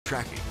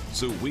tracking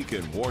so we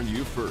can warn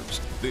you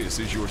first. This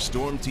is your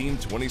Storm Team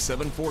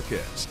 27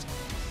 forecast.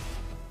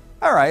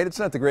 All right, it's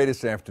not the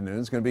greatest afternoon.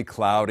 It's going to be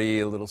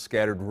cloudy, a little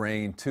scattered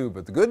rain too.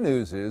 But the good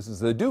news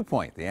is the dew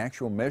point, the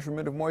actual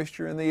measurement of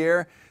moisture in the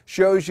air,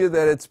 shows you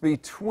that it's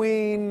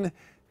between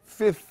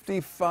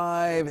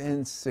 55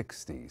 and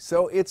 60.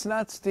 So it's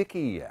not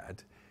sticky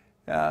yet.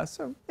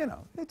 So, you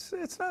know,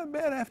 it's not a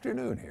bad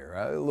afternoon here.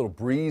 A little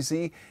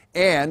breezy,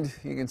 and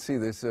you can see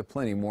there's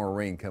plenty more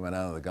rain coming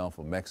out of the Gulf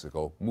of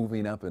Mexico,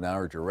 moving up in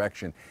our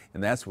direction,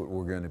 and that's what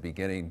we're going to be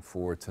getting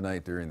for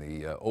tonight during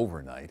the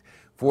overnight.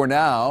 For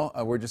now,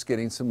 we're just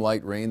getting some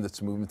light rain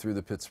that's moving through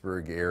the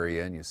Pittsburgh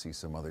area, and you see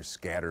some other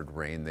scattered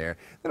rain there.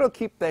 That'll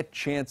keep that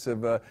chance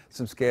of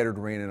some scattered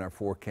rain in our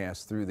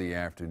forecast through the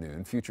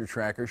afternoon. Future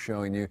tracker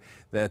showing you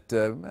that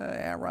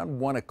around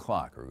 1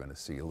 o'clock we're going to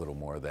see a little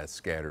more of that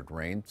scattered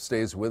rain.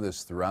 Stays with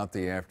us throughout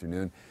the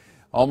afternoon,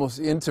 almost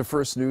into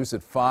First News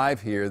at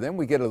 5 here. Then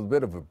we get a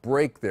bit of a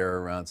break there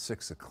around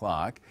 6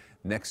 o'clock.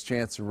 Next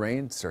chance of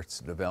rain starts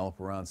to develop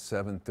around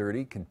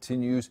 7:30,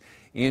 continues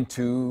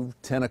into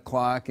 10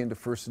 o'clock, into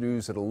First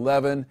News at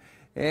 11,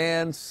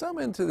 and some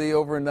into the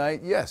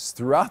overnight. Yes,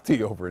 throughout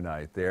the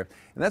overnight there.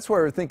 And that's why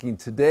we're thinking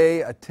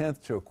today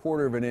 1/10 to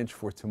 1/4 of an inch.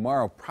 For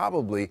tomorrow,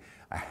 probably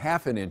a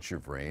 1/2 inch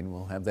of rain.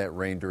 We'll have that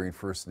rain during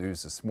First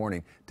News this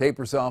morning.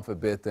 Tapers off a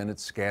bit, then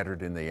it's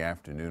scattered in the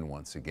afternoon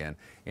once again.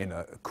 And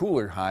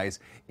cooler highs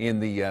in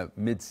the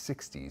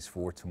mid-60s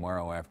for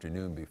tomorrow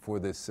afternoon before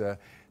this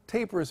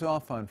tapers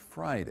off on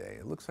Friday.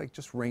 It looks like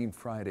just rain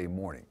Friday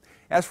morning.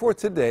 As for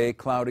today,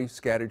 cloudy,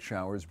 scattered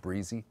showers,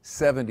 breezy,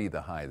 70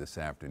 the high this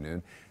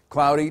afternoon.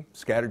 Cloudy,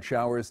 scattered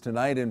showers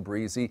tonight and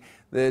breezy.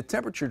 The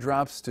temperature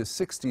drops to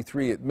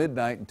 63 at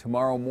midnight, and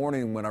tomorrow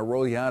morning when I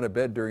roll you out of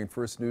bed during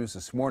First News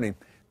this morning,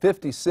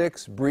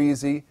 56,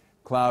 breezy,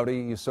 cloudy.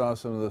 You saw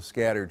some of those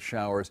scattered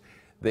showers.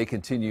 They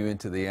continue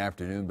into the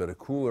afternoon, but a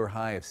cooler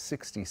high of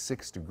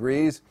 66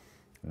 degrees.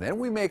 Then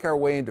we make our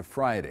way into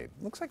Friday.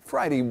 Looks like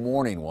Friday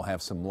morning we'll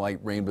have some light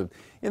rain, but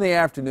in the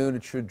afternoon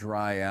it should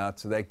dry out,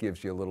 so that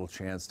gives you a little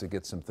chance to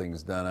get some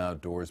things done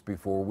outdoors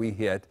before we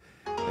hit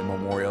the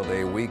Memorial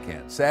Day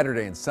weekend.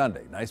 Saturday and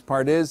Sunday. Nice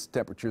part is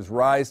temperatures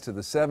rise to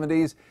the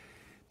 70s.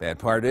 Bad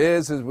part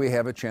is we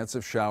have a chance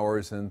of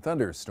showers and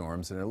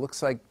thunderstorms, and it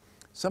looks like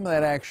some of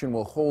that action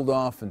will hold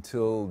off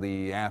until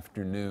the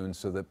afternoon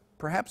so that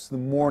perhaps the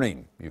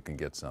morning you can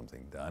get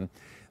something done.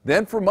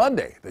 Then for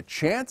Monday, the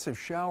chance of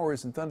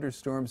showers and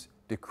thunderstorms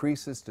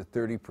decreases to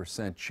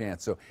 30%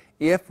 chance. So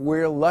if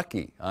we're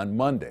lucky on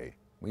Monday,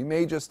 we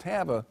may just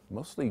have a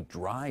mostly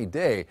dry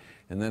day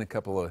and then a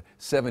couple of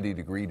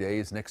 70-degree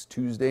days next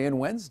Tuesday and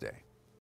Wednesday.